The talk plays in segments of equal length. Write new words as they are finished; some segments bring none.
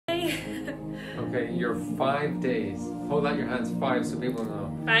Okay, you're 5 days. Hold out your hands 5 so people know.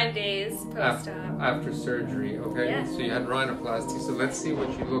 5 days post-op. After surgery, okay? Yeah. So you had rhinoplasty. So let's see what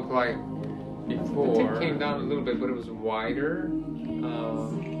you look like before. The tip came down a little bit, but it was wider.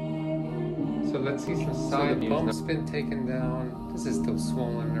 So let's see some side views. The bump's been taken down. This is still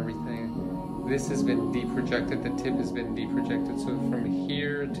swollen and everything. This has been deprojected. The tip has been deprojected. So from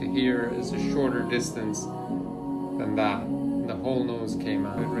here to here is a shorter distance than that. And the whole nose came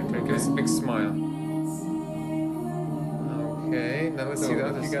out. Right there. Give us a big smile. Okay, now let's see the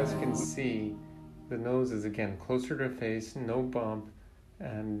other side. You guys can see the nose is again closer to the face, no bump,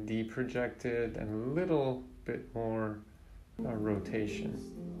 and deprojected, and a little bit more rotation.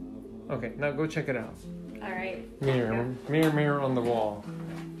 Okay, now go check it out. All right. Mirror on the wall.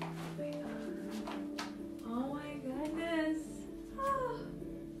 Oh my goodness. Oh.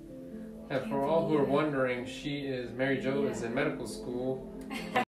 And for all who are wondering, Mary Jo is in medical school.